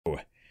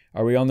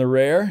Are we on the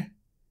rare?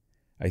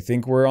 I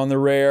think we're on the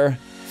rare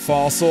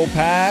fossil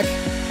pack.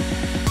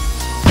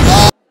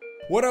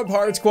 What up,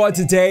 Heart Squad?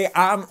 Today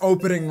I'm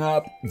opening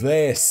up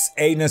this,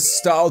 a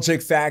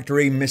Nostalgic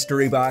Factory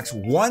mystery box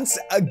once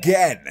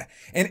again.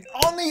 And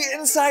on the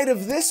inside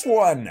of this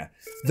one,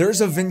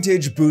 there's a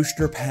vintage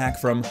booster pack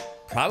from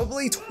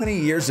probably 20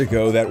 years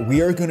ago that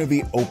we are going to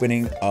be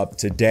opening up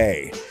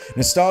today.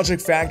 Nostalgic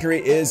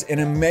Factory is an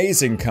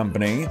amazing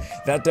company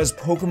that does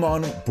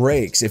Pokemon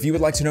breaks. If you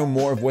would like to know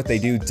more of what they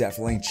do,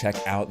 definitely check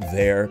out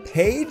their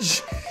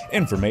page.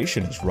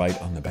 Information is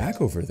right on the back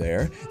over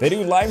there. They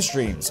do live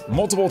streams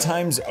multiple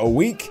times a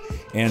week,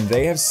 and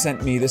they have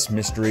sent me this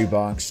mystery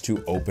box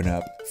to open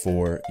up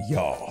for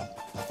y'all.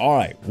 All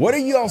right, what do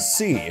y'all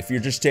see if you're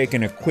just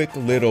taking a quick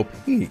little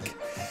peek?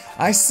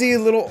 I see a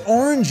little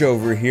orange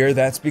over here.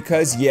 That's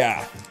because,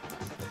 yeah,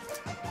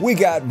 we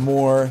got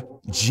more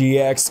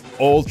GX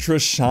Ultra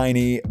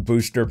Shiny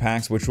booster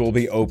packs, which we'll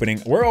be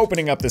opening. We're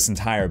opening up this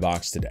entire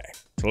box today.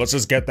 So let's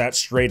just get that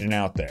straightened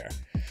out there.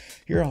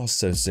 You're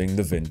also seeing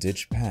the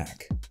vintage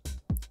pack.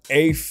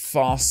 A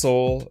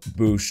fossil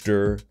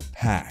booster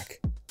pack.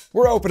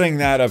 We're opening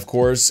that, of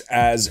course,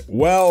 as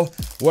well.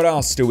 What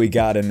else do we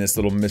got in this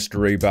little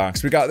mystery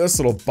box? We got this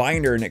little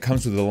binder, and it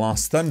comes with a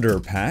Lost Thunder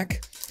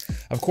pack.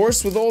 Of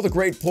course, with all the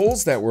great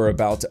pulls that we're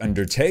about to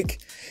undertake,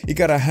 you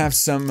gotta have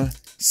some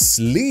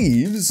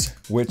sleeves,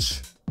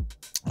 which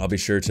I'll be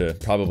sure to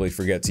probably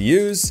forget to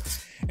use.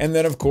 And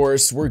then, of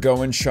course, we're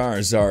going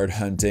Charizard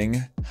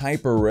hunting,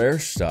 hyper rare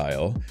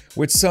style,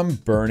 with some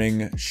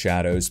Burning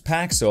Shadows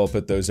packs, so I'll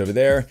put those over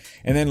there.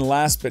 And then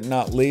last but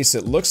not least,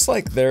 it looks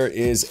like there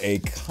is a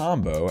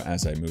combo,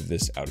 as I move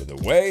this out of the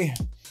way,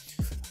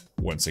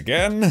 once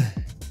again,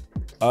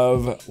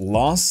 of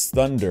Lost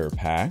Thunder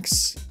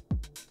packs,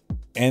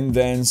 and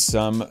then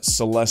some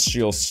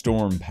Celestial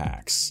Storm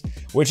packs,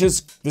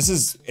 this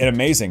is an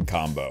amazing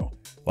combo.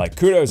 Like,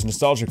 kudos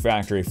Nostalgic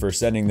Factory for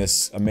sending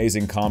this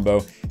amazing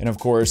combo. And of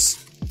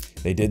course,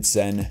 they did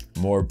send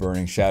more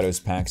Burning Shadows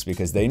packs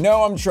because they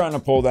know I'm trying to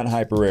pull that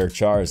hyper rare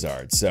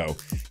Charizard. So,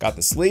 got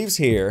the sleeves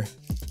here.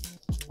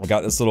 I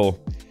got this little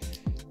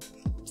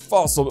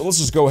fossil, but let's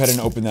just go ahead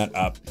and open that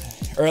up.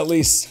 Or at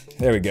least,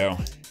 there we go.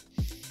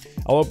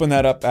 I'll open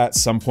that up at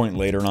some point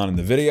later on in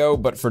the video,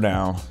 but for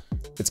now,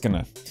 it's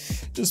gonna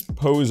just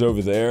pose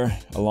over there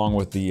along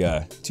with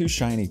the two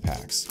shiny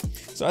packs.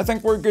 So I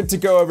think we're good to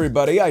go,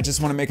 everybody. I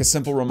just want to make a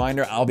simple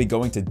reminder. I'll be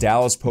going to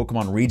Dallas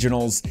Pokemon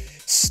Regionals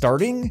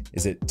starting,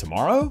 is it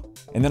tomorrow?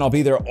 And then I'll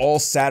be there all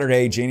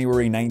Saturday,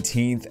 January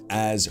 19th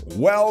as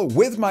well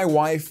with my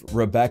wife,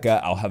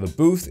 Rebecca. I'll have a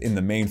booth in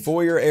the main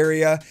foyer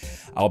area.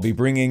 I'll be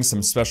bringing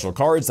some special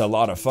cards, a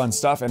lot of fun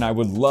stuff, and I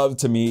would love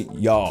to meet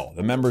y'all,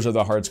 the members of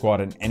the Heart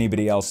Squad and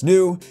anybody else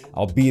new.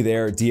 I'll be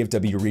there,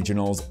 DFW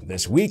Regionals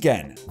this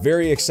weekend.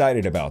 Very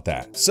excited about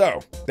that.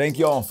 So, thank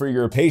y'all for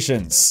your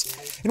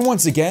patience. And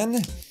once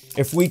again,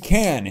 if we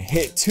can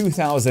hit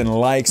 2,000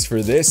 likes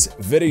for this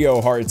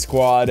video, Heart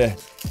Squad,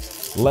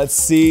 let's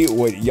see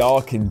what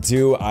y'all can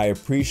do. I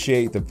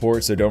appreciate the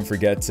support, so don't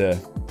forget to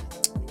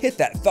hit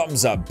that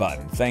thumbs up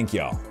button. Thank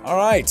y'all. All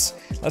right,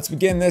 let's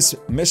begin this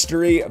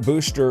mystery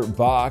booster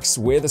box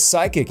with a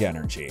Psychic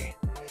Energy.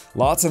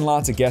 Lots and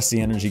lots of Guess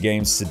the Energy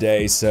games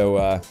today,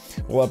 so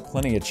we'll have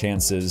plenty of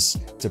chances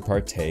to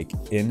partake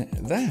in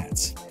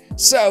that.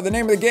 So, the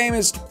name of the game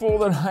is to pull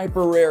the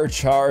hyper rare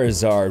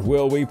Charizard.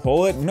 Will we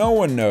pull it? No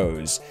one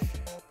knows.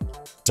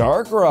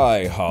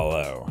 Darkrai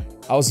Hollow.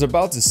 I was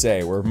about to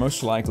say, we're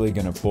most likely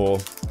gonna pull,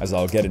 as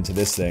I'll get into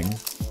this thing,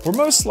 we're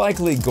most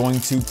likely going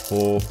to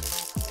pull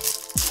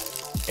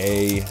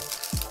a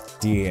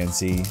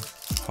DNC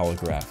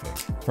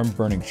holographic from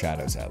Burning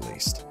Shadows, at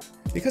least,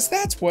 because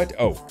that's what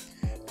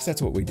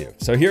we do.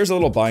 So here's a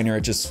little binder.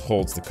 It just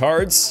holds the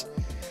cards.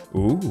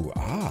 Ooh,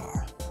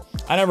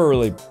 I never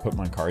really put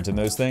my cards in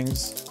those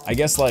things. I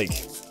guess, like,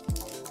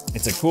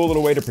 it's a cool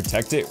little way to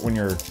protect it when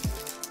you're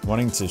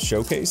wanting to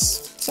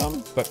showcase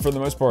some, but for the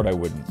most part, I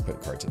wouldn't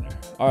put cards in there.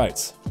 All right,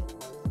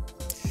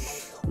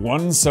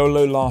 one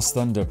solo Lost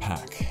Thunder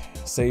pack.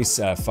 Say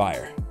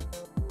fire.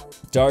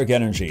 Dark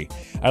Energy.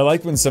 I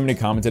liked when somebody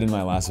commented in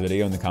my last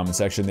video in the comment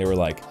section, they were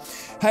like,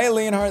 "Hi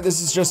Leonhart,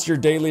 this is just your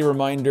daily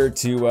reminder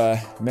to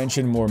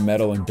mention more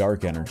metal and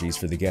dark energies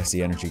for the Guess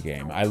the Energy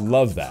game." I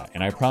love that,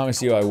 and I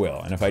promise you I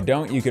will. And if I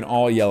don't, you can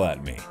all yell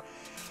at me.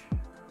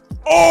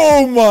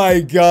 Oh my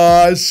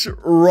gosh,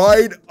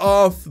 right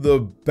off the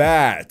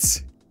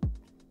bat.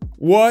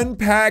 One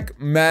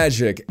pack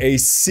magic, a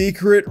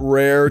secret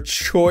rare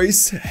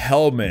choice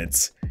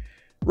helmet.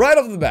 Right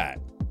off the bat.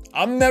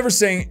 I'm never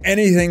saying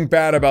anything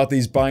bad about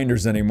these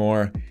binders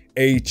anymore.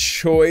 A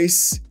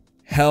choice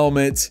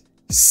helmet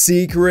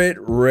secret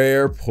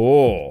rare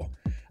pull.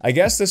 I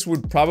guess this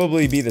would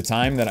probably be the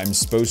time that I'm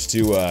supposed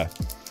to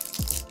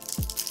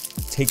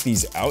take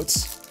these out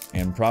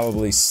and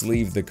probably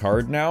sleeve the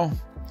card now.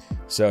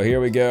 So here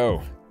we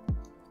go.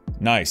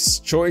 Nice.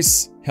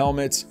 Choice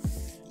helmet.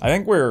 I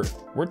think we're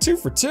 2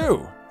 for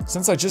 2.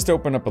 Since I just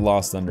opened up a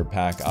Lost Thunder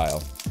pack,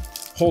 I'll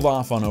hold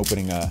off on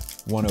opening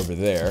one over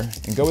there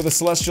and go with a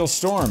Celestial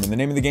Storm. And the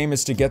name of the game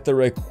is to get the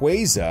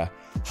Rayquaza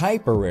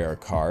hyper rare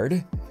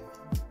card.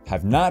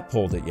 Have not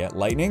pulled it yet.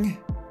 Lightning.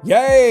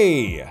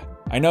 Yay!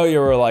 I know you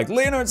were like,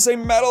 Leonhart, say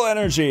metal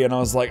energy. And I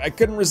was like, I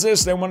couldn't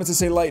resist. I wanted to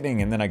say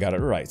lightning. And then I got it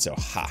right. So,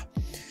 ha.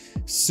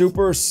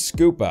 Super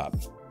Scoop Up.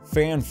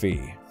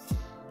 Fanfy.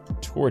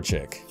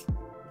 Torchic.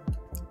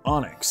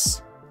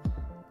 Onyx.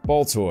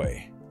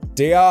 Boltoy.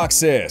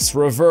 Deoxys.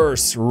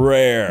 Reverse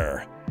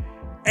Rare.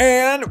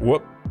 And,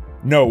 whoop.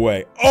 No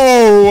way.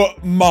 Oh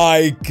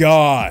my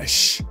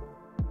gosh.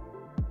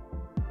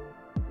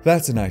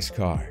 That's a nice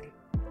card.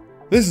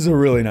 This is a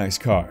really nice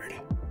card.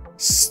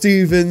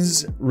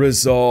 Steven's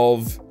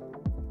Resolve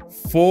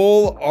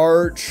Full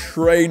Art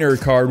Trainer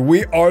card.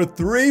 We are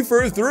 3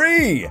 for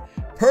 3.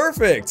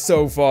 Perfect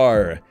so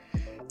far.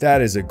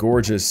 That is a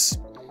gorgeous,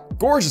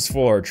 gorgeous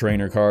Full Art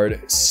Trainer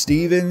card.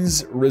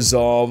 Steven's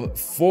Resolve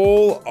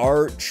Full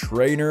Art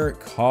Trainer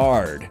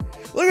card.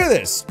 Look at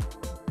this.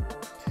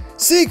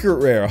 Secret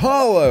Rare,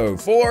 Hollow,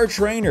 Full Art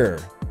Trainer.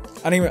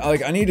 I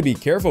need to be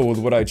careful with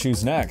what I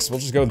choose next. We'll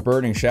just go with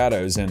Burning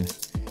Shadows, and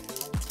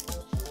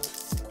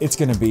it's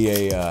gonna be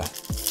a,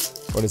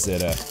 what is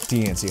it, a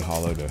DNC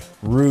Hollow to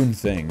ruin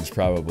things,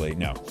 probably.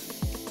 No,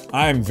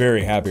 I'm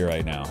very happy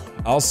right now.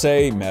 I'll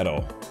say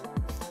Metal.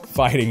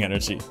 Fighting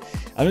Energy.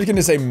 I'm just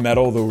gonna say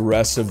Metal the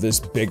rest of this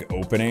big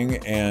opening,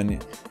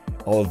 and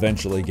I'll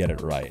eventually get it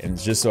right. And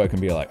just so I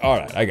can be like, all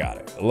right, I got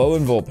it.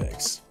 Alolan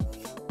Vulpix.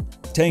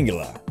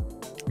 Tangela.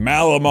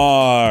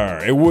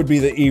 Malamar. It would be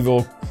the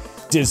evil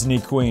Disney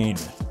Queen.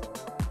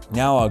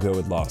 Now I'll go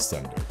with Lost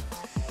Thunder.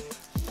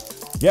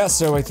 Yeah,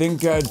 so I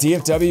think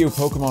DFW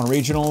Pokemon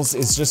Regionals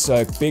is just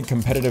a big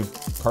competitive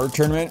card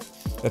tournament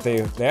that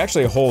they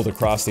actually hold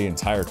across the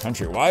entire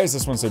country. Why is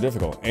this one so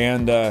difficult?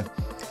 And,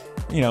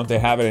 you know, they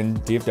have it in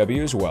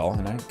DFW as well,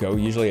 and I go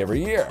usually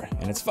every year,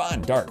 and it's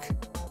fun, dark.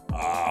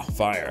 Ah,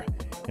 fire.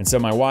 And so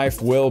my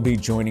wife will be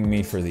joining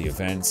me for the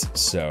event,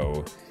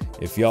 so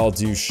if y'all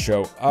do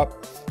show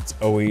up, it's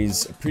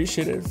always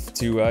appreciative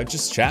to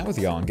just chat with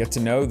y'all and get to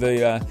know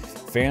the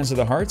fans of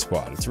the Heart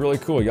Squad. It's really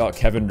cool. Y'all,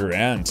 Kevin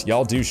Durant,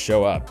 y'all do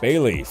show up.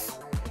 Bayleaf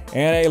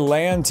and a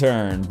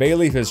Lantern.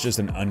 Bayleaf is just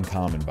an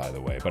uncommon, by the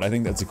way, but I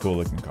think that's a cool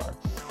looking card.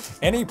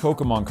 Any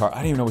Pokemon card, I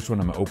don't even know which one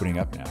I'm opening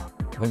up now.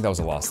 I think that was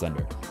a Lost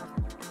Thunder.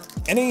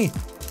 Any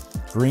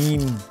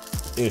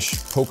green-ish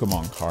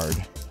Pokemon card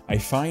I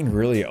find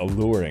really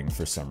alluring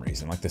for some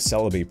reason, like the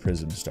Celebi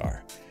Prism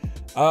Star.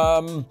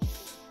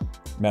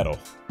 Metal.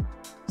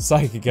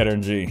 Psychic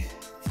Energy.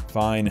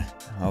 Fine.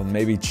 I'll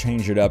maybe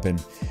change it up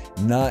and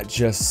not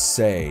just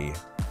say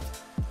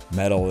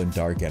Metal and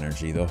Dark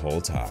Energy the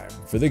whole time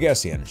for the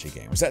Guess the Energy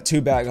game. Was that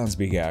 2 Bagons?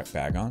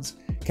 Bagons?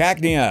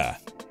 Cacnea.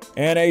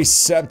 And a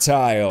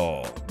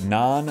Sceptile.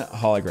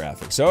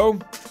 Non-holographic. So,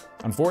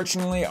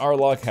 unfortunately, our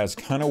luck has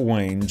kind of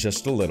waned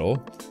just a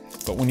little.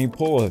 But when you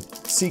pull a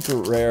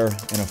Secret Rare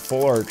and a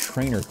Full Art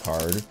Trainer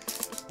card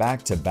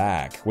back to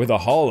back with a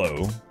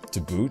Hollow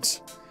to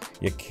boot,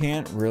 you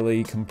can't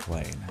really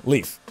complain.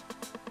 Leaf.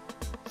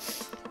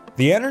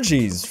 The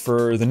energies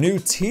for the new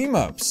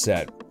team-up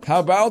set. How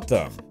about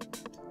them?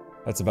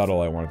 That's about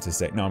all I wanted to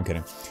say. No, I'm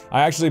kidding.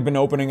 I actually been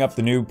opening up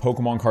the new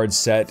Pokemon card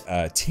set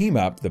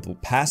team-up the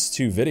past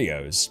 2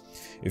 videos.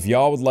 If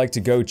y'all would like to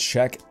go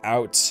check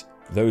out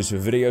those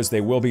videos,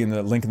 they will be in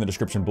the link in the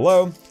description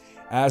below.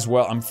 As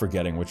well, I'm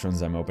forgetting which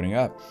ones I'm opening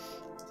up.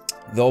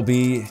 They'll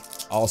be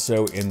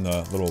also in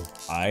the little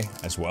eye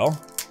as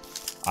well.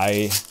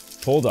 I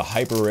pulled a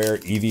hyper rare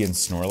Eevee and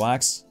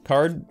Snorlax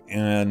card,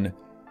 and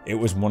it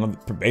was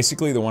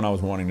basically the one I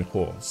was wanting to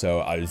pull. So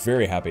I was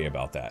very happy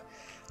about that.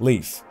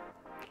 Leaf.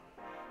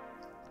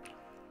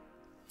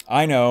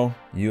 I know,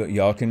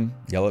 y'all can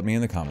yell at me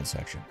in the comment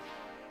section.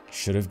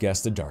 Should have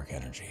guessed the Dark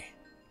Energy.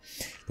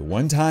 The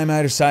one time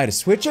I decided to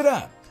switch it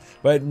up,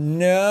 but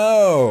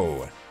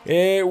no,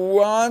 it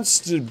wants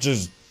to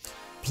just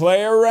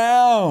play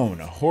around.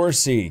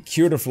 Horsey,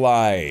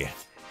 Cutiefly,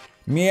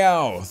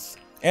 Meowth,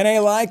 and a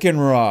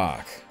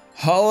Lycanroc.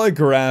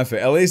 Holographic.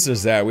 At least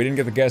there's that. We didn't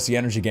get the Guess the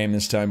Energy game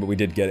this time, but we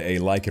did get a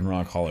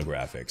Lycanroc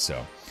holographic.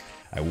 So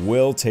I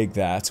will take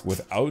that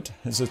without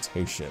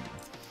hesitation.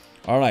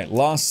 Alright,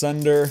 Lost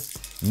Thunder,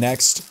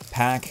 next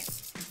pack.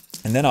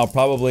 And then I'll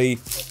probably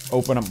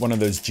open up one of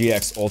those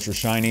GX Ultra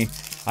Shiny.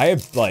 I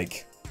have,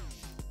 like,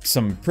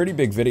 some pretty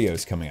big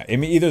videos coming up. I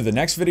mean, either the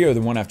next video or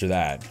the one after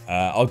that.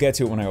 I'll get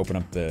to it when I open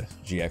up the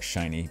GX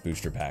Shiny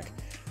booster pack.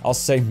 I'll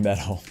say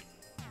Metal.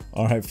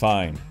 Alright,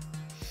 fine.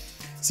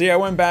 See, I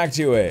went back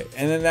to it,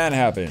 and then that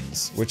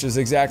happens, which is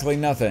exactly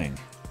nothing.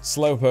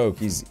 Slowpoke,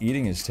 he's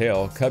eating his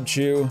tail.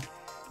 Cubchoo,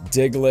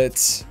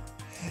 Diglett,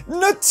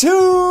 Natu!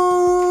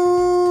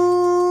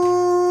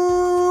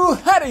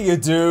 How do you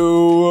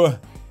do?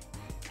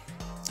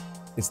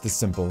 It's the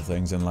simple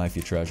things in life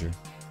you treasure.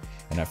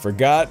 And I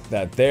forgot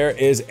that there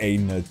is a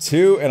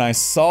Natu, and I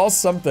saw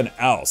something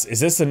else.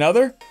 Is this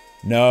another?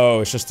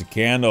 No, it's just a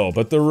candle,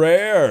 but the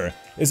rare.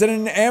 Is it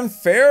an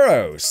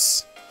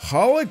Ampharos?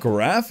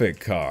 Holographic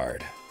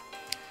card.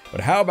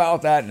 But how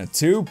about that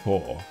Natu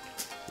pull?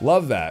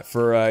 Love that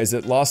for, is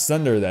it Lost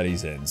Thunder that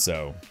he's in?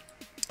 So,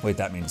 wait,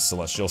 that means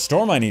Celestial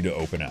Storm I need to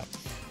open up.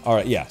 All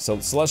right, yeah, so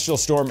Celestial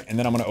Storm, and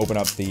then I'm gonna open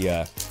up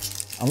the,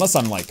 unless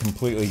I'm like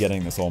completely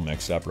getting this all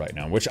mixed up right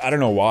now, which I don't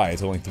know why,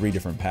 it's only 3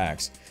 different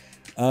packs.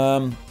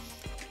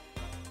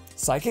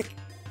 Psychic?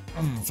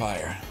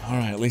 Fire. All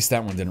right, at least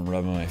that one didn't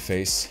rub in my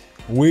face.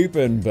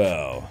 Weeping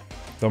Bell.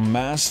 The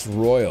Masked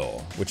Royal,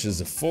 which is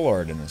a full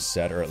art in this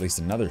set, or at least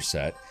another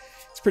set.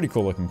 It's a pretty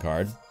cool looking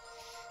card.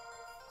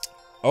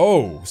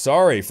 Oh,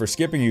 sorry for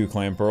skipping you,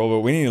 Clam Pearl, but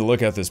we need to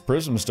look at this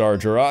Prism Star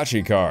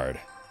Jirachi card.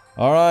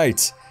 All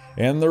right,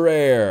 and the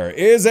rare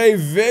is a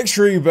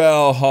Victory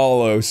Bell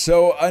Holo,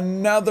 so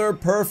another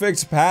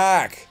perfect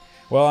pack.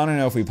 Well, I don't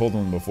know if we pulled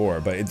one before,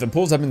 but the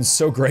pulls have been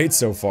so great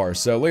so far,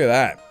 so look at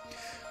that.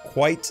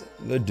 Quite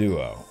the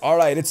duo. All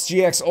right, it's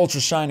GX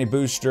Ultra Shiny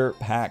Booster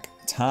Pack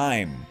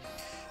time.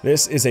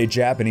 This is a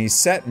Japanese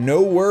set.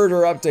 No word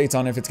or updates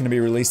on if it's going to be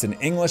released in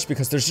English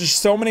because there's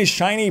just so many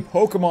shiny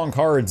Pokemon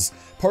cards.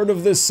 Part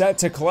of this set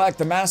to collect.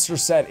 The Master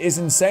Set is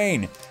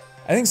insane.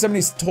 I think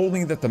somebody's told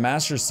me that the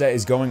Master Set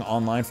is going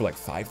online for like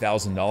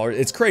 $5,000.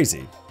 It's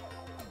crazy.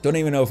 Don't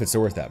even know if it's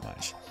worth that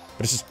much.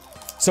 But it's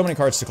just so many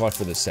cards to collect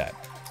for this set.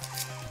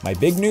 My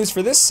big news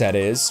for this set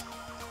is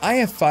I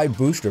have 5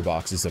 booster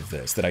boxes of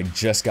this that I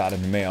just got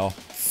in the mail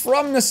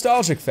from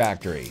Nostalgic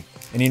Factory.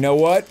 And you know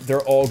what?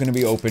 They're all gonna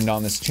be opened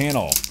on this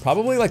channel.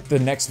 Probably like the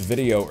next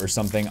video or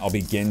something, I'll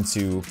begin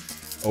to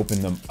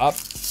open them up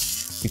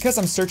because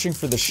I'm searching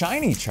for the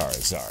shiny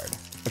Charizard,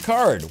 a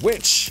card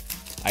which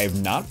I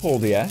have not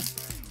pulled yet,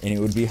 and it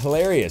would be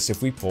hilarious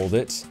if we pulled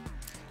it.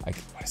 What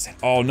is it?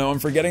 Oh no, I'm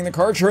forgetting the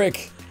card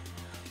trick.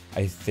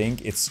 I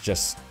think it's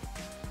just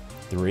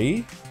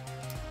 3,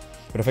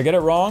 but if I get it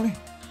wrong,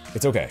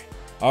 it's okay.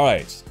 All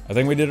right, I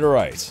think we did it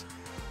right.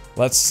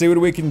 Let's see what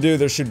we can do.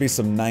 There should be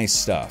some nice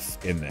stuff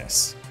in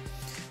this.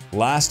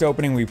 Last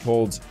opening, we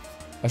pulled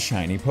a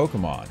shiny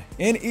Pokemon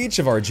in each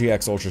of our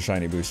GX Ultra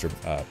Shiny Booster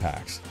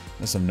packs.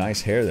 There's some nice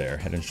hair there.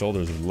 Head and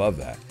Shoulders would love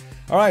that.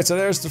 All right, so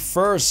there's the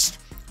first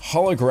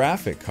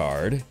holographic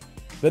card.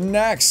 The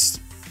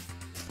next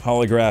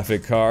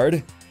holographic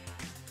card,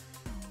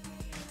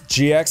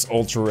 GX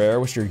Ultra Rare,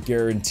 which you're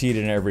guaranteed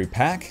in every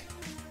pack.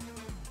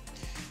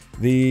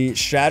 The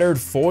Shattered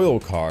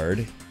Foil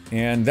card.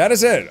 And that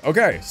is it.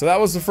 Okay, so that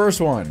was the first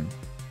one.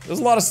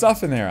 There's a lot of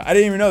stuff in there. I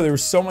didn't even know there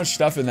was so much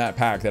stuff in that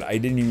pack that I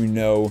didn't even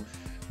know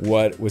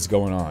what was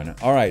going on.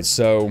 All right,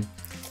 so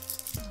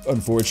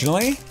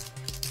unfortunately,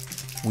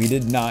 we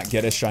did not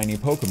get a shiny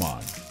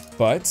Pokemon,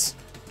 but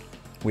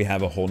we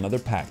have a whole nother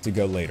pack to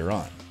go later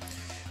on.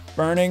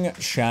 Burning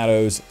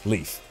Shadows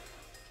Leaf,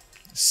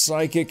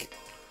 Psychic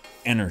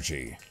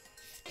Energy,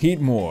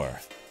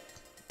 Heatmore,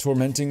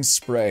 Tormenting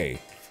Spray,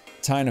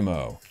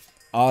 Tynamo,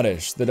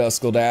 Oddish, the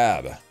Duskull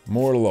Dab,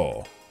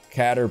 Morlul,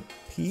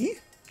 Caterpie?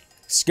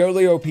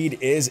 Scoliopeed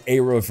is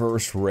a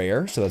reverse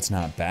rare, so that's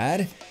not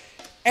bad.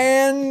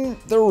 And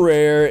the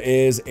rare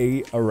is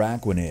a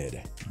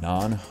Araquanid,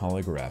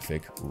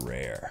 non-holographic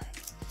rare.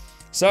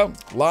 So,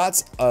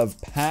 lots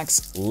of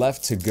packs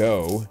left to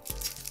go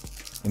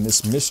in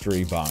this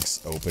mystery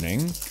box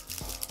opening.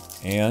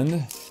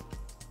 And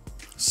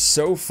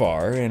so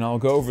far, and I'll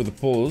go over the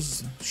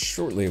pulls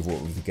shortly of what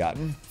we've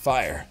gotten.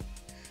 Fire.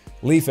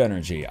 Leaf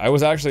Energy. I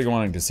was actually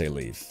wanting to say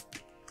Leaf.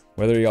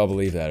 Whether y'all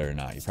believe that or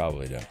not, you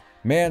probably don't.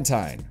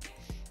 Mantine.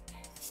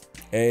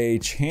 A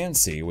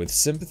Chansey with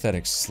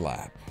Sympathetic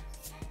Slap.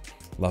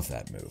 Love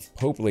that move.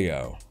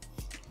 Poplio.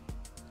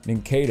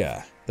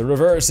 Nincada. The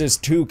reverse is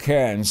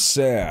Toucan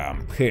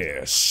Sam.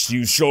 Piss.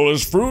 You sold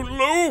us Fruit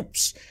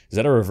Loops. Is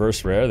that a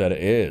reverse rare? That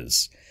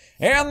is.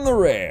 And the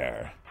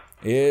rare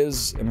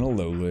is an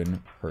Alolan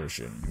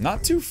Persian.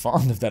 Not too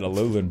fond of that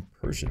Alolan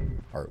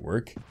Persian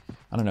artwork.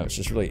 I don't know, it's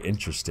just really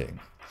interesting.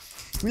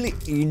 Really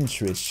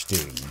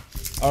interesting.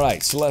 All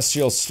right,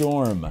 Celestial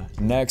Storm.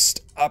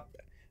 Next up,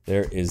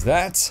 there is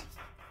that.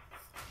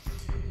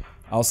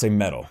 I'll say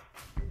Metal.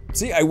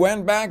 See, I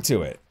went back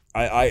to it.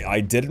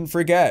 I didn't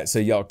forget, so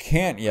y'all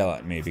can't yell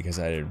at me because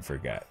I didn't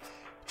forget.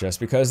 Just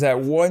because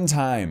that one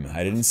time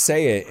I didn't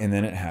say it and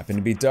then it happened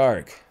to be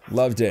dark.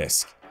 Love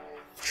Disc.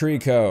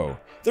 Trico.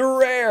 The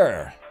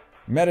rare.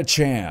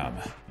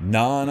 Metacham.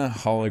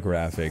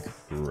 Non-holographic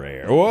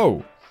rare.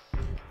 Whoa.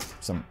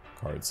 Some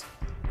cards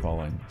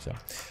falling, so.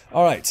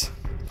 All right,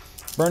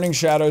 Burning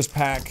Shadows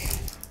pack.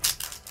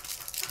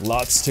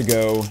 Lots to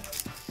go.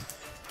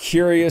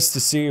 Curious to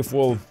see if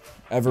we'll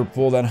ever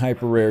pull that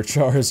hyper rare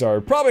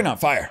Charizard. Probably not.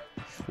 Fire.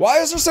 Why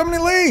is there so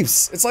many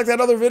leaves? It's like that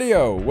other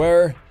video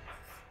where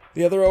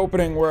the other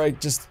opening where I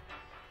just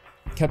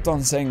kept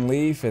on saying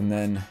leaf and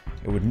then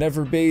it would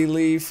never be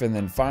leaf and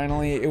then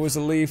finally it was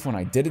a leaf when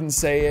I didn't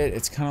say it.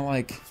 It's kind of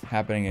like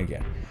happening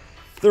again.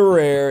 The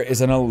rare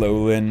is an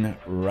Alolan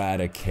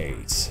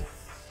Raticate.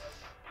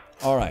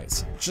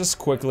 Alright, just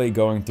quickly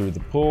going through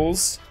the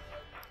pulls.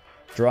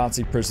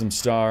 Jirachi Prism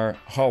Star,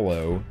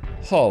 Holo,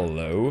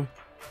 Holo,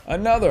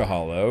 another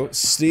Holo,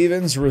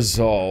 Steven's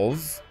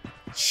Resolve,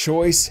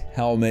 Choice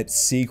Helmet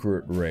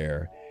Secret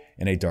Rare,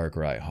 and a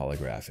Darkrai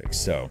Holographic.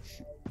 So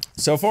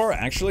far,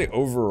 actually,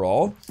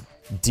 overall,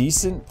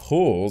 decent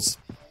pulls.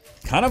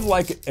 Kind of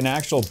like an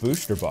actual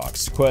booster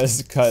box,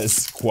 cause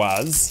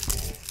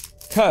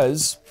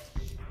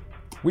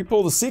we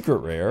pull the secret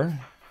rare.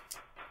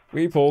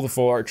 We pull the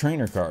full art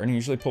trainer card, and you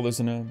usually pull this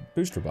in a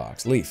booster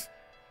box. Leaf.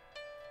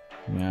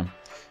 Yeah,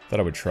 thought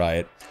I would try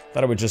it.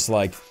 Thought I would just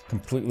like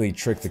completely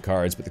trick the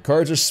cards, but the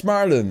cards are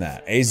smarter than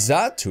that. A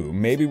Xatu,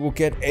 maybe we'll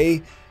get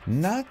a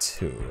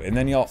Natu. And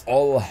then y'all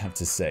all have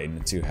to say,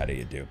 Natu, how do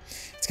you do?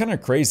 It's kind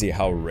of crazy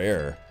how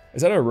rare.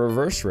 Is that a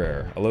reverse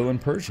rare? A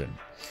Lowland Persian.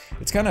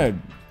 It's kind of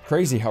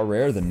crazy how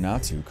rare the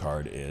Natu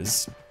card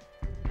is.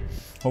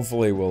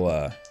 Hopefully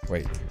we'll,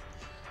 wait.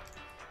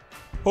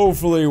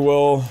 Hopefully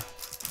we'll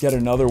get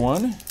another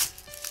one.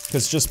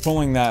 Because just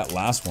pulling that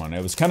last one,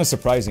 it was kind of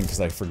surprising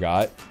because I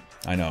forgot.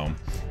 I know.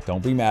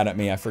 Don't be mad at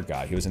me, I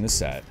forgot. He was in the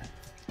set.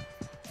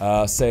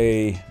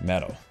 Say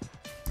metal.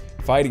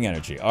 Fighting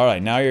energy.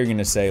 Alright, now you're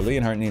gonna say,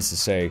 Leonhart needs to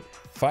say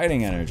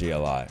fighting energy a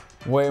lot.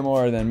 Way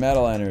more than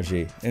metal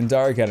energy and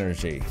dark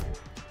energy.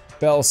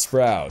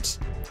 Bellsprout.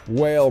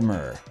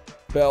 Whalmer.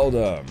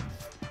 Beldum.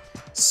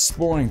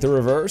 Sporting the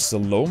reverse, the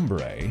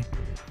Lombre.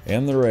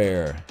 And the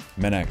rare,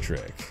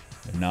 Manectric.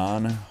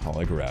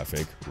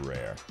 Non-holographic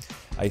rare.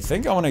 I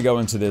think I want to go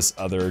into this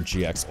other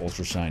GX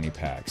Ultra Shiny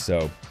pack.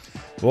 So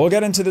we'll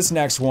get into this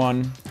next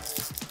one.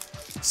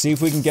 See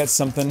if we can get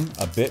something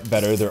a bit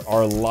better. There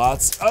are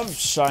lots of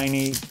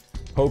shiny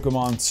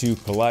Pokemon to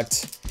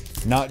collect.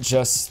 Not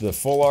just the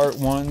full art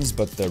ones,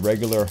 but the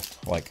regular,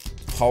 like,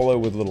 hollow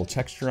with a little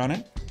texture on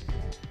it.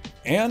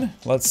 And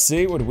let's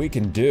see what we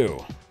can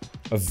do.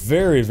 A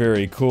very,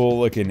 very cool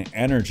looking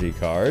energy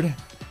card.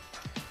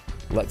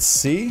 Let's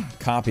see.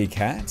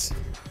 Copycat.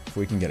 If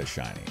we can get a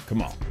shiny.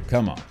 Come on.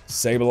 Come on.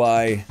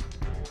 Sableye.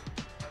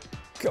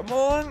 Come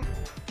on.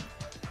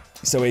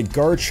 So a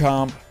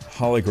Garchomp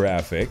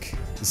holographic.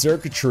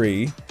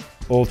 Xurkitree.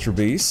 Ultra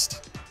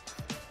Beast.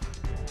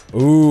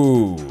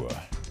 Ooh.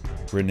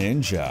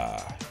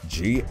 Greninja.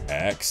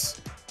 GX.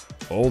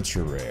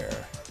 Ultra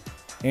Rare.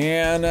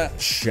 And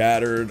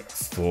Shattered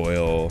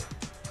Foil.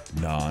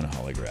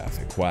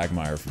 Non-holographic.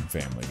 Quagmire from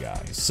Family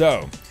Guy.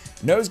 So,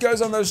 nose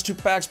goes on those two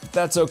packs, but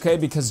that's okay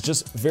because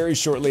just very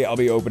shortly I'll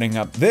be opening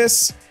up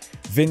this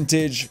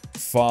vintage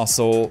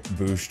fossil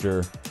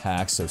booster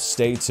pack, so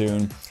stay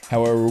tuned.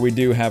 However, we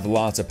do have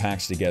lots of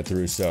packs to get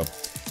through, so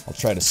I'll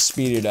try to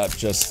speed it up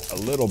just a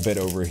little bit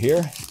over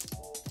here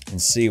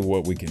and see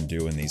what we can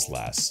do in these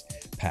last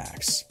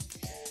packs.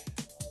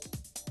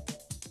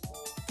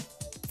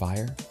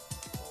 Fire?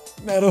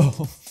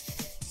 Metal?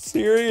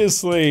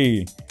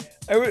 Seriously?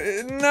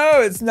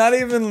 No, it's not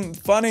even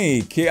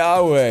funny.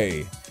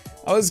 Kiawe.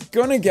 I was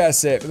gonna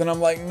guess it, but then I'm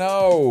like,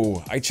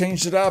 no. I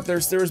changed it up. There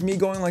was me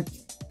going like,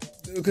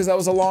 because that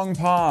was a long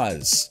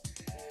pause.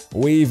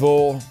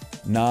 Weevil,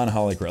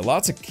 non-hologram.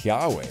 Lots of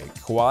Kiawe.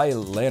 Kawhi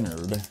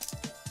Leonard.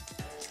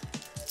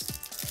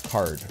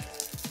 Card.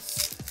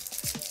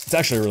 It's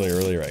actually really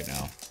early right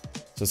now.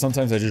 So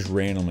sometimes I just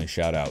randomly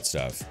shout out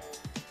stuff.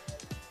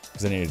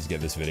 Because I needed to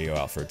get this video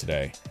out for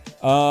today.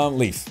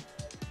 Leaf.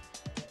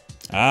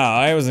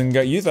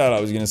 You thought I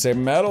was gonna say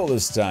metal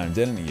this time,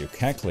 didn't you?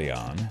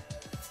 Kecleon.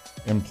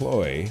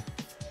 Employee.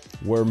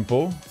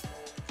 Wurmple.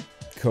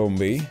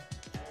 Combi.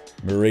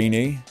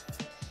 Marini.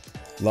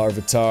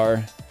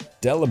 Larvitar.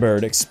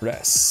 Delibird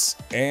Express.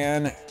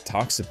 And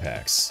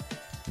Toxapex.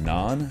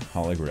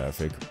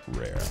 Non-holographic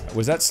rare.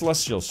 Was that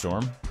Celestial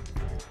Storm?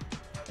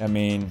 I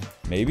mean,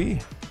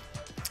 maybe?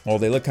 Well,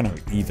 they look kind of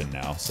even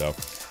now, so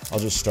I'll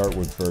just start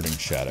with Burning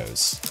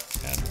Shadows.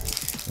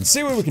 And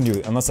see what we can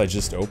do, unless I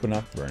just open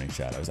up Burning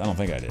Shadows. I don't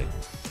think I did.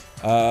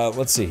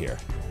 Let's see here.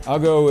 I'll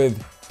go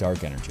with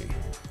Dark Energy.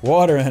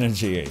 Water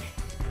Energy.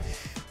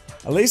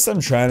 At least I'm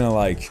trying to,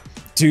 like,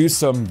 do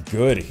some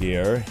good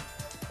here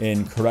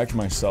and correct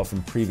myself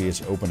from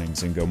previous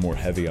openings and go more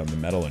heavy on the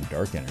Metal and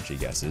Dark Energy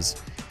guesses.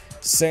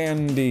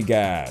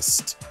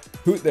 Sandygast.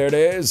 Hoot, there it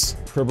is.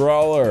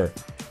 Crabrawler.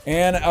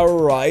 And a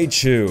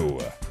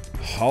Raichu.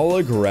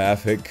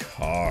 Holographic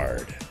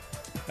card.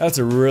 That's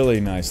a really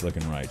nice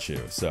looking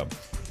Raichu, so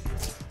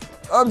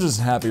I'm just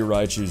happy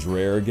Raichu's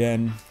rare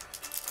again.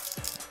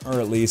 Or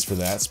at least for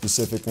that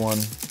specific one.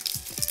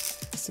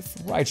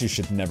 Raichu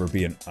should never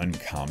be an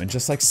uncommon,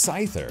 just like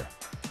Scyther.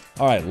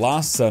 Alright,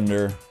 Lost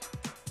Thunder.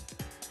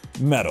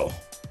 Metal.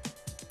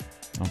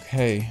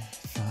 Okay,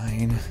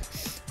 fine.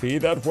 Be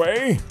that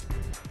way.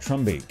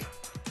 Trumbeak.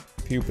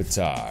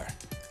 Pupitar.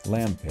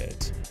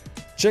 Lampit.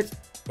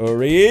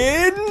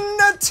 Chikorita.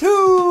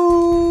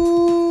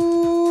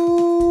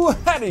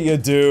 How do you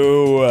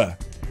do?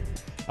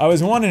 I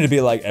was wanting to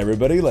be like,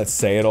 everybody, let's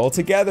say it all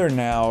together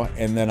now.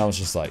 And then I was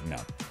just like, no.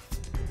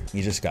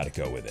 You just gotta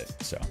go with it,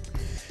 so.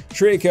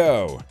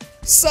 Trico.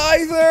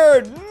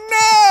 Scyther!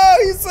 No!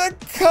 He's a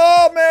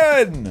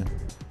common!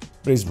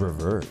 But he's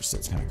reversed,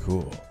 that's kind of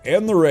cool.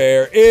 And the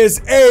rare is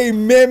a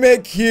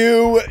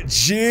Mimikyu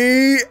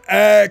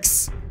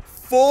GX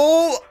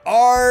full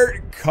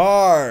art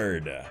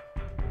card.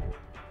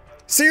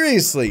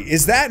 Seriously,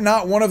 is that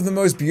not one of the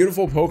most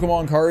beautiful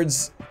Pokemon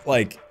cards,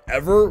 like,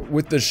 ever?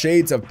 With the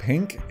shades of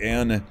pink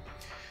and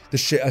the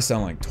shit. I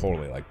sound like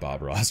totally like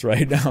Bob Ross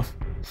right now.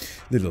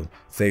 Little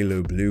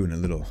phthalo blue and a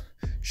little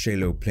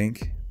shalo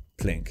plink.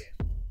 Plink.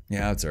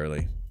 Yeah, it's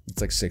early.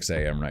 It's like 6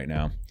 a.m. right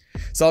now.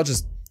 So I'll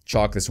just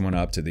chalk this one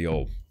up to the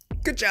old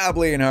good job,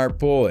 Leonhart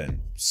pull,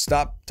 and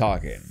stop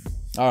talking.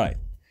 All right.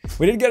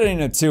 We did get it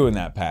in a 2 in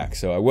that pack,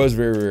 so I was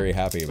very, very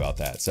happy about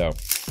that. So,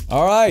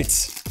 all right.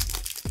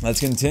 Let's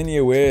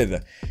continue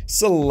with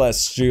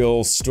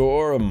Celestial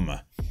Storm.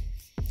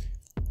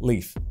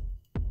 Leaf.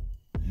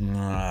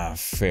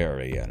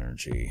 Fairy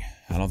Energy.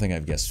 I don't think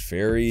I've guessed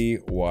Fairy,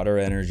 Water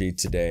Energy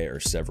today, or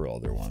several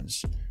other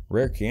ones.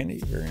 Rare Candy,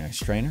 very nice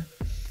trainer.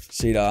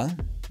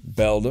 Seedon,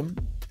 Beldum,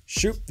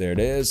 Shoop, there it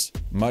is.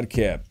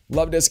 Mudkip,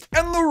 Love Disc,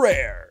 and the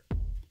rare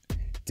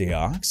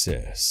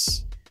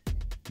Deoxys.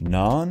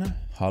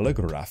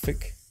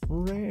 Non-holographic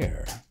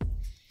rare.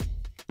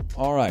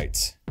 All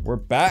right, we're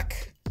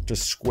back to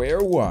square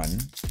one.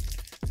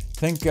 I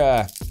think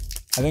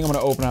I'm gonna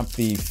open up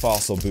the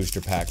Fossil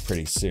Booster Pack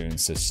pretty soon,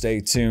 so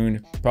stay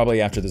tuned. Probably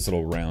after this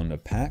little round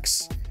of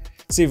packs.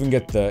 See if we can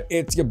get the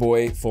It's Your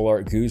Boy Full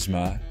Art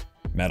Guzma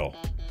medal.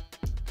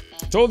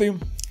 Told you,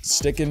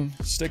 sticking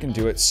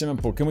to it.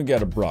 Simple, can we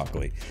get a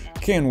Broccoli?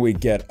 Can we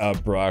get a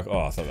Oh, I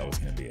thought that was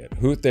gonna be it.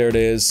 Hoot, there it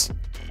is.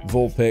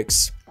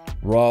 Vulpix,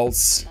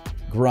 Ralts,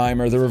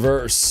 Grimer, the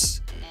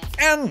reverse,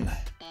 and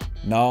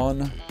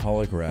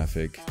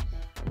non-holographic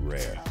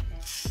rare.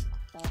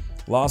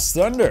 Lost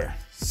Thunder.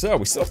 So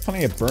we still have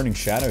plenty of Burning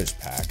Shadows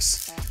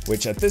packs,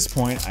 which at this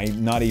point,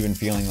 I'm not even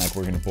feeling like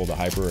we're gonna pull the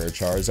Hyper Rare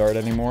Charizard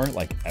anymore,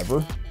 like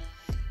ever.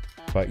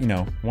 But you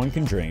know, one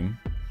can dream.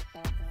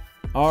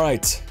 All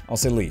right, I'll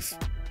say Leaf.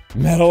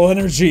 Metal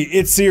Energy,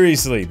 it's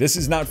seriously, this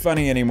is not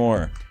funny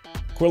anymore.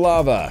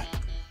 Quilava,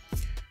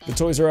 the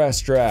Toys R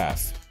Us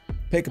Draft,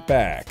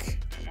 Pickback,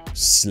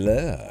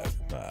 Slug,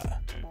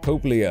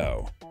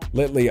 Poplio,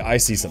 Litley, I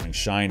see something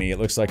shiny, it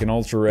looks like an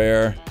ultra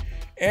rare,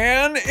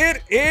 and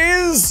it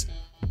is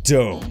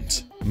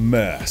Don't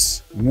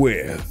Mess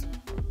with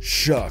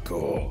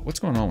Shuckle. What's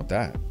going on with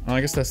that? Oh,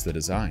 I guess that's the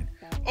design.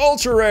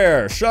 Ultra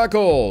rare,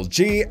 Shuckle,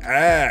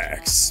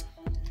 GX.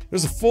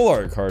 There's a full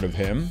art card of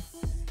him.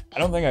 I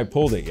don't think I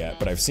pulled it yet,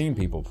 but I've seen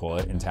people pull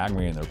it and tag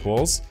me in their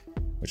pulls,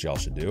 which y'all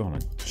should do on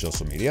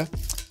social media.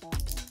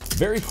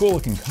 Very cool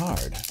looking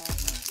card.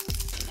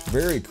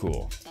 Very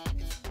cool.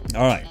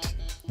 All right,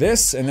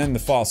 this and then the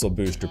Fossil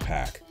Booster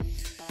Pack.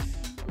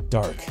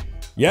 Dark.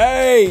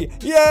 Yay!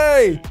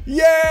 Yay!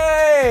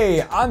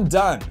 Yay! I'm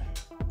done.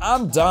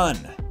 I'm done.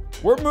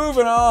 We're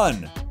moving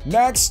on.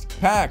 Next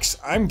packs.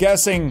 I'm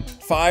guessing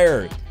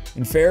Fire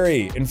and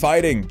Fairy and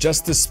Fighting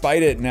just to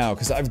spite it now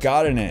because I've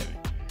gotten it.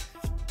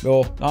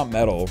 Well, not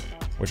Metal,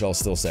 which I'll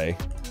still say,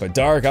 but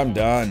Dark, I'm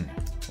done.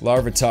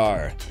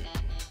 Larvitar.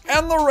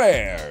 And the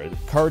rare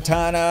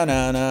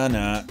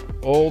Kartana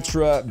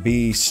Ultra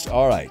Beast.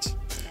 All right,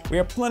 we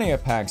have plenty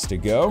of packs to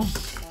go.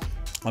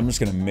 I'm just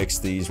gonna mix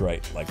these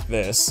right like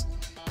this.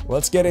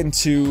 Let's get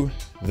into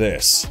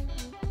this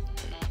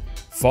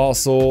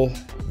Fossil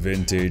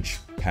Vintage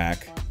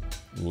Pack.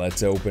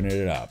 Let's open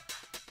it up.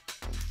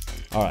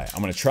 All right,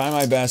 I'm gonna try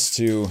my best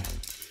to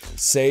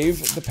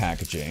save the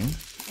packaging.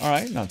 All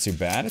right, not too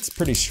bad. It's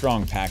pretty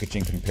strong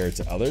packaging compared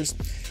to others.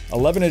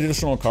 11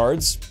 additional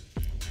cards.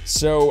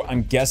 So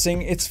I'm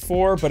guessing it's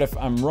 4, but if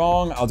I'm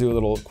wrong, I'll do a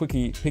little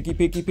quickie picky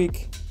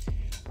peek.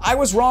 I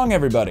was wrong,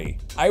 everybody.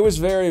 I was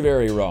very,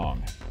 very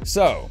wrong.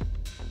 So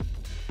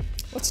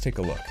let's take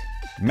a look.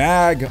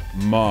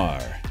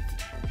 Magmar,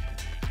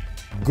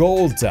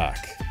 Golduck,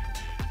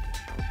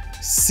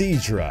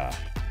 Seadra,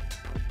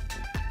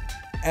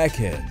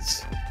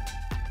 Ekans,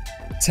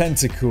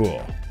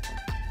 Tentacool,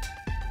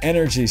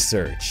 Energy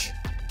Search,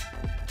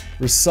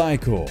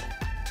 Recycle,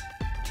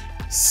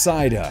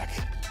 Psyduck,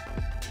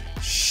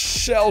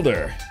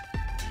 Shelder,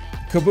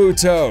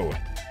 Kabuto.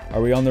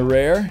 Are we on the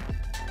rare?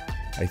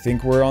 I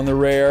think we're on the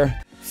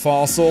rare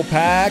Fossil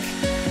Pack.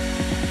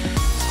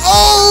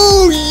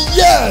 Oh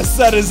yes,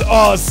 that is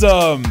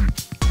awesome!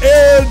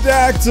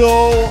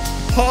 Aerodactyl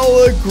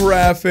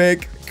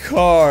holographic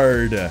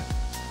card.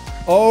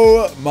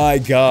 Oh my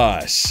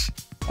gosh.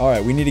 All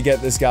right, we need to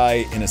get this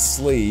guy in a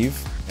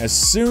sleeve. As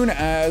soon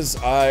as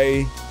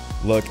I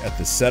look at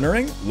the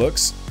centering,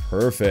 looks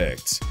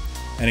perfect.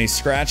 Any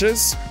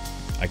scratches?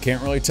 I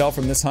can't really tell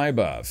from this high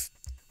above.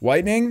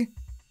 Whitening?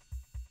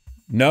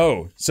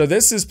 No. So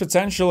this is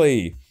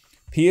potentially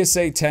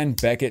PSA 10,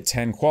 Beckett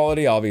 10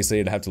 quality. Obviously,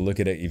 I'd have to look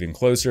at it even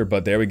closer,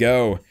 but there we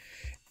go.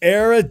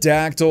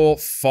 Aerodactyl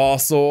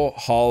Fossil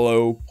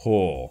Hollow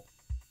Pull.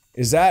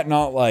 Is that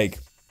not like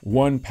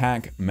one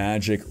pack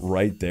magic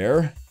right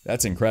there?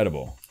 That's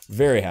incredible.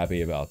 Very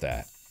happy about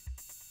that.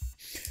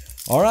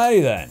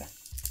 Alrighty then.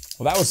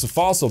 Well, that was the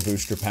Fossil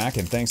Booster Pack,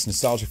 and thanks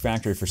Nostalgic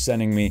Factory for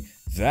sending me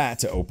that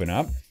to open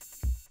up.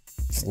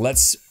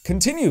 Let's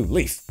continue.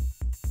 Leaf.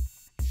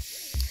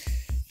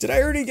 Did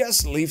I already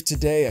guess Leaf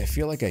today? I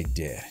feel like I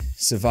did.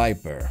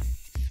 Seviper,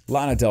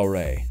 Lana Del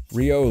Rey,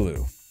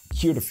 Riolu,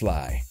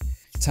 Cutiefly,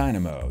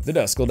 Tynamo, the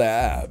Duskull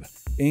Dab,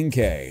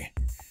 Inkay,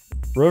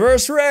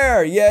 Reverse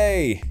Rare,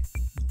 yay!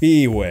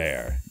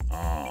 Beware. Oh,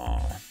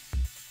 I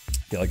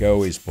feel like I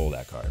always pull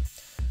that card.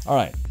 All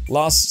right,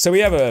 so we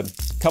have a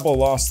couple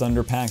Lost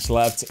Thunder packs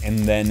left and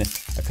then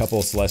a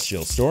couple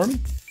Celestial Storm.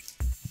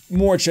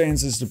 More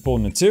chances to pull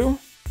in the 2.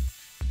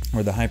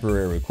 Or the hyper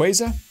rare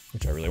Rayquaza,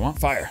 which I really want.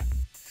 Fire.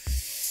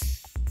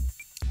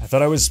 I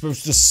thought I was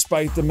supposed to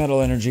spite the metal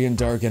energy and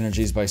dark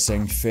energies by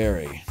saying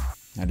fairy.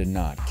 I did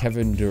not.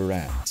 Kevin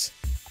Durant.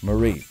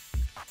 Marie.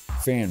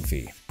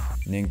 Fanfi.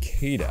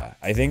 Ninkita.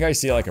 I think I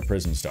see like a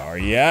prism star.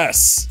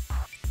 Yes!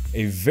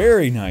 A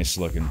very nice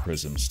looking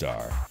prism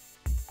star.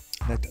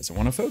 That doesn't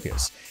want to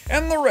focus.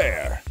 And the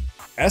rare.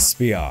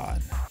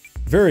 Espeon.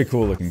 Very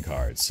cool looking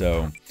card,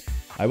 so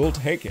I will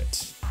take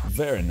it.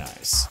 Very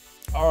nice.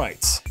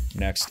 Alright,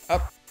 next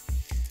up.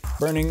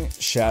 Burning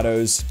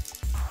Shadows.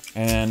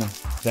 And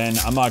then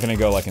I'm not gonna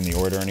go like in the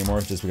order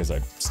anymore, just because I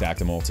stacked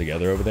them all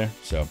together over there.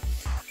 So,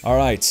 all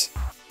right.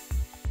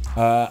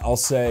 I'll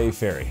say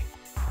Fairy,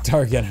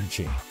 Dark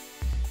Energy.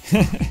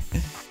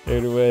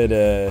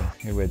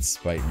 it would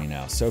spite me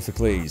now.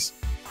 Sophocles,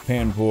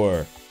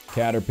 Panpour,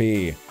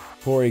 Caterpie,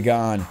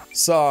 Porygon,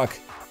 Sock,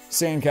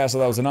 Sandcastle.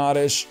 That was an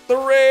oddish. The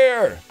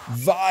rare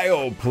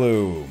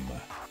Vileplume,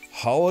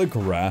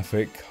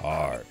 holographic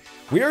card.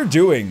 We are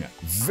doing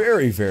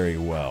very, very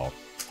well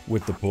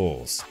with the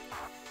pulls.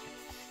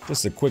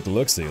 Just a quick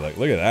look-see, like,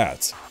 look at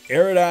that.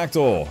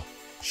 Aerodactyl,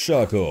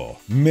 Shuckle,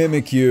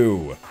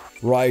 Mimikyu,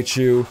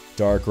 Raichu,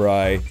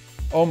 Darkrai.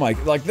 Oh my,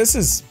 like, this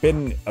has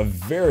been a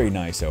very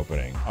nice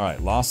opening. All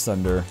right, Lost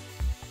Thunder.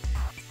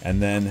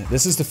 And then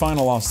this is the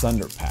final Lost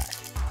Thunder pack.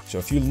 So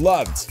if you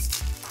loved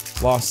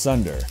Lost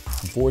Thunder,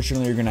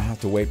 unfortunately you're gonna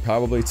have to wait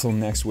probably till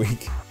next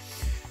week.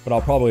 But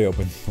I'll probably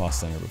open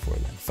Lost Thunder before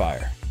then.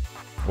 Fire.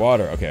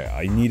 Water, okay,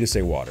 I need to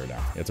say water now.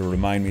 You have to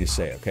remind me to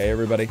say, okay,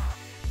 everybody?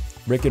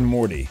 Rick and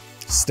Morty.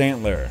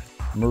 Stantler,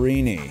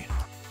 Marini,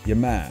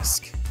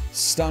 Yamask,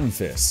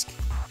 Stunfisk,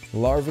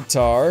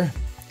 Larvitar,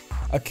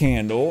 a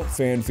Candle,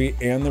 Fanfi,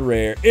 and the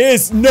rare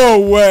is no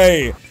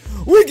way!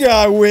 We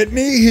got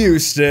Whitney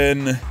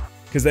Houston!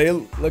 Because they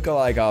look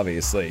alike,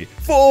 obviously.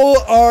 Full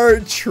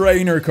art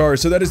trainer card.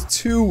 So that is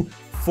 2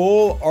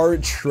 full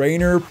art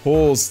trainer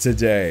pulls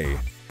today.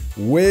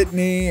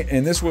 Whitney,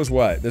 and this was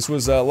what? This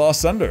was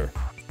Lost Thunder.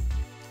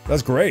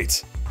 That's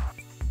great.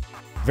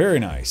 Very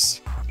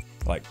nice.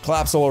 Like,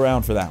 claps all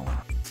around for that one.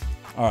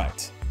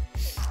 Alright.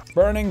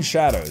 Burning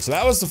Shadows. So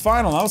that was the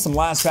final. That was some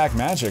last pack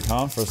magic,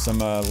 huh? For some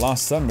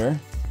Lost Thunder.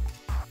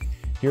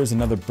 Here's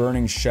another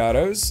Burning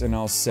Shadows, and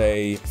I'll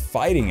say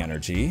Fighting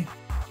Energy.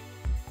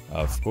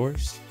 Of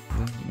course.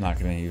 I'm not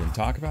gonna even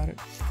talk about it.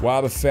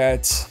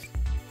 Wobbuffet.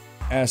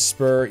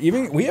 Esper.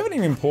 We haven't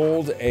even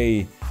pulled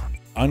a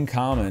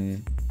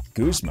uncommon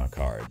Guzma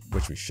card,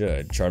 which we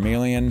should.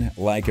 Charmeleon,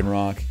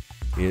 Lycanroc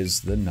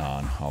is the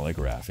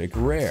non-holographic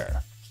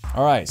rare.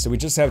 Alright, so we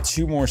just have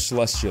 2 more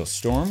Celestial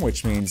Storm,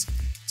 which means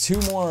 2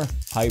 more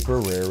hyper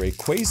rare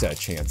Rayquaza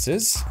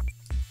chances.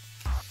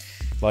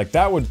 Like,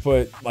 that would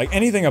put, like,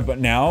 anything up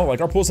now, like,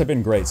 our pulls have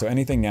been great, so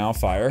anything now,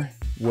 fire,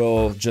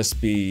 will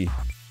just be,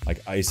 like,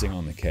 icing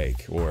on the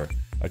cake, or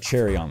a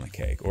cherry on the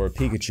cake, or a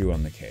Pikachu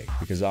on the cake,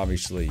 because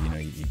obviously, you know,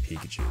 you eat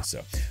Pikachu,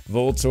 so.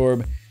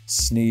 Voltorb,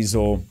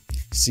 Sneasel,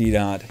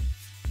 Seedot.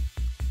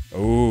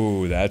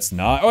 Oh, that's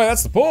not, oh,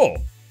 that's the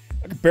pull!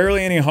 Like,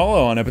 barely any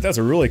holo on it, but that's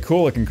a really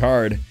cool looking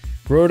card.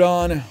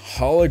 Groudon,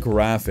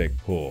 holographic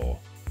pull.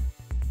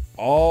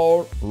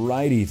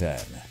 Alrighty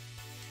then.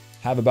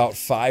 Have about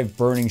 5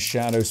 Burning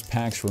Shadows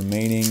packs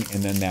remaining,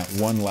 and then that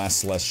one last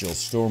Celestial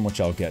Storm, which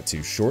I'll get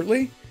to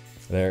shortly.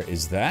 There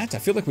is that. I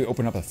feel like we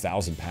opened up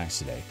 1,000 packs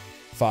today.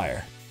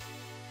 Fire.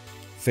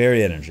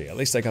 Fairy Energy. At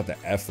least I got the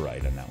F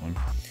right on that one.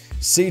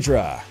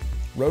 Seadra.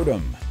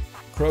 Rotom.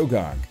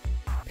 Croagunk.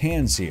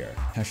 Panseer.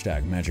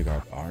 Hashtag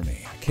Magikarp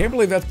Army. I can't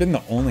believe that's been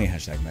the only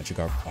hashtag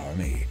Magikarp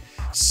Army.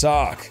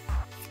 Sock.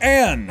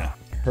 And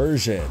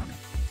Persian.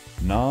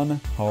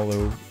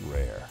 Non-holo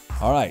rare.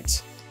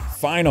 Alright.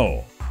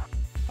 Final.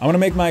 I'm gonna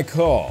make my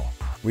call.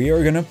 We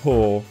are gonna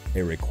pull a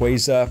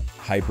Rayquaza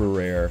Hyper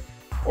Rare,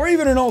 or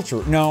even an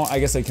Ultra. No, I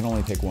guess I can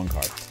only pick one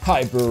card.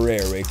 Hyper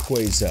Rare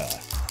Rayquaza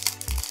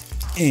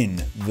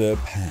in the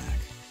pack.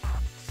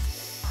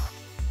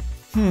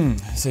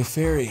 Say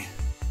Fairy.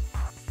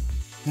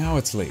 Now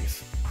it's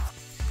Leaf.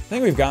 I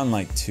think we've gotten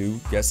like 2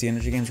 Guess the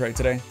Energy games right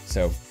today,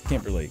 so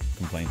can't really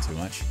complain too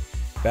much.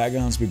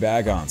 Bagons be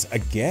Bagons.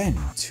 Again,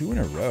 2 in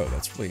a row.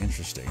 That's really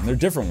interesting. And they're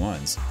different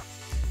ones.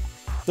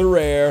 The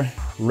rare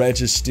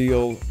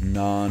Registeel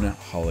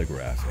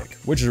non-holographic,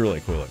 which is a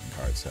really cool looking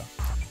card, so.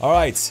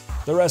 Alright,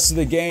 the rest of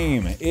the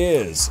game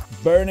is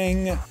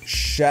Burning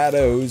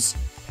Shadows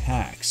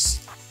packs.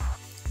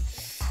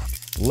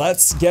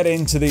 Let's get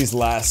into these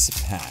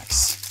last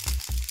packs.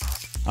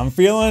 I'm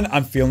feeling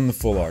the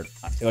full art.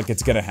 Like,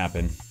 it's gonna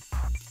happen.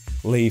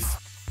 Leaf.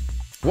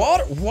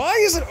 What? Why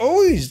is it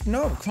always?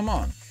 No, come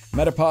on.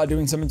 Metapod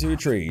doing something to a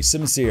tree.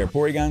 Simisear,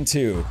 Porygon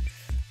 2.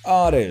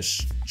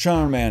 Oddish,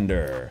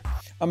 Charmander.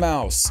 A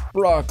mouse,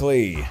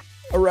 broccoli,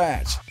 a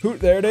rat,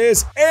 there it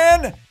is,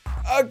 and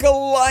a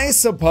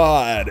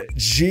Golisopod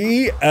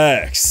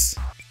GX.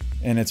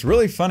 And it's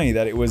really funny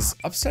that it was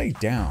upside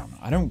down.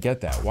 I don't get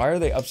that. Why are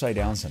they upside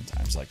down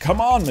sometimes? Like, come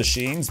on,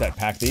 machines that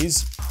pack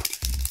these.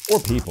 Or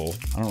people,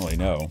 I don't really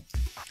know.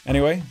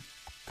 Anyway,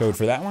 code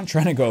for that one,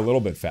 trying to go a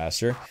little bit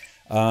faster.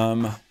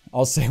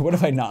 I'll say, what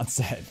have I not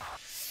said?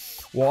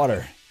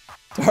 Water.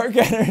 Dark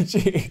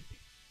energy.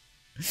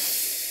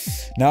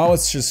 Now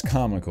it's just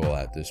comical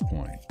at this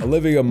point.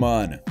 Olivia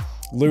Munn.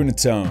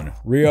 Lunatone.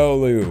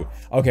 Riolu.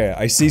 Okay,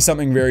 I see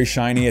something very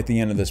shiny at the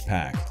end of this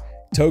pack.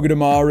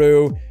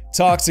 Togedemaru.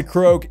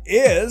 Toxicroak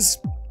is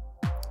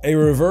a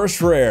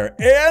reverse rare.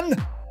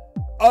 And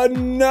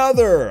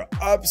another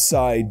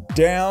upside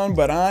down,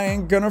 but I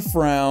ain't gonna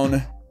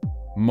frown.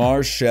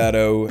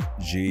 Marshadow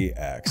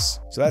GX.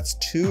 So that's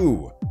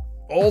 2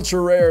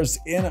 ultra rares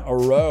in a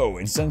row.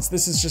 And since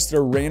this is just a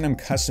random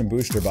custom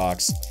booster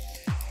box,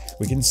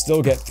 we can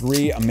still get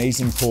 3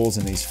 amazing pulls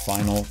in these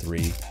final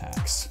 3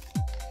 packs.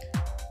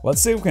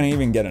 Let's see if we can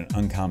even get an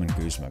uncommon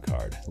Guzma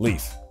card.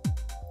 Leaf.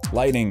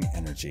 Lightning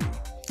Energy.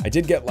 I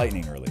did get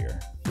Lightning earlier.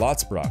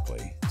 Lots of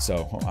Broccoli.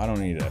 So I don't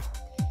need to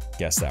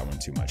guess that one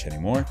too much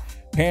anymore.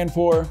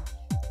 Panpour.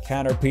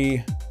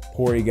 Caterpie.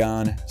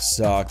 Porygon.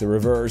 Sock. The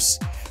reverse.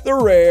 The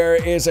rare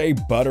is a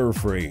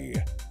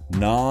Butterfree.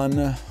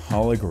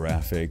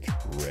 Non-holographic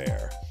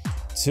rare.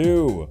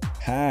 2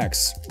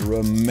 packs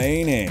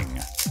remaining.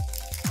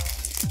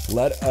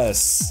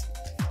 Let's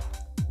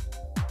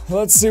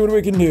see what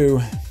we can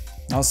do.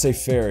 I'll say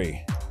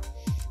Fairy.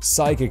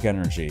 Psychic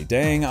Energy.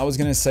 Dang, I was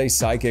gonna say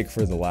Psychic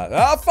for the last.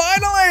 Ah,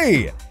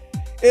 finally!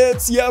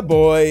 It's ya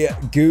boy,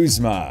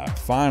 Guzma.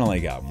 Finally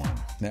got one.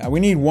 Now, we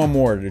need one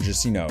more to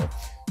just, you know,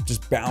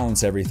 just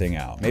balance everything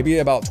out. Maybe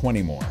about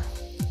 20 more.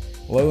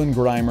 Lolan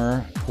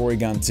Grimer,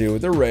 Porygon 2.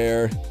 The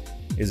rare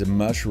is a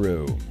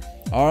Mushroom.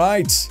 All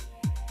right.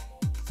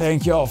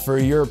 Thank y'all for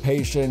your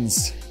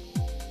patience.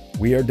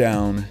 We are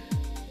down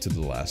to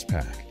the last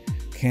pack.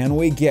 Can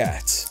we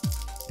get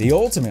the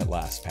ultimate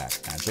last pack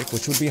magic,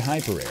 which would be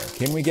hyper rare?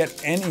 Can we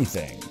get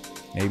anything?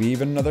 Maybe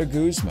even another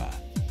Guzma.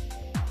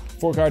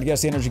 4-card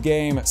guess the energy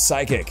game.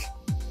 Psychic.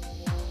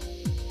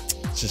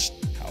 It's just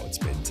how it's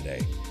been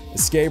today.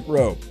 Escape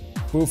Rope.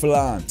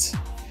 Bouffalant.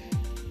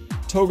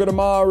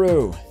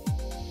 Togedemaru.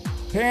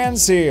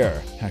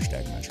 Panseer.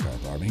 Hashtag Magic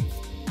Card Barbie.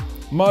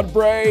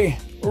 Mudbray.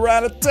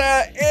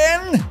 Rattata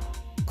in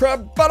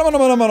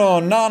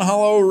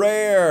non-hollow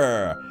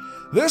rare.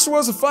 This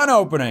was a fun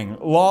opening.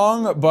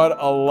 Long, but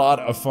a lot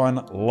of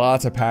fun.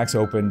 Lots of packs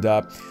opened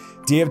up.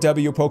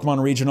 DFW Pokemon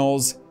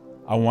Regionals.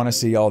 I want to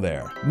see y'all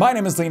there. My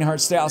name is Leonhart.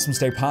 Stay awesome,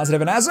 stay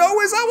positive, and as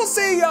always, I will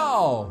see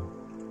y'all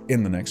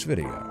in the next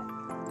video.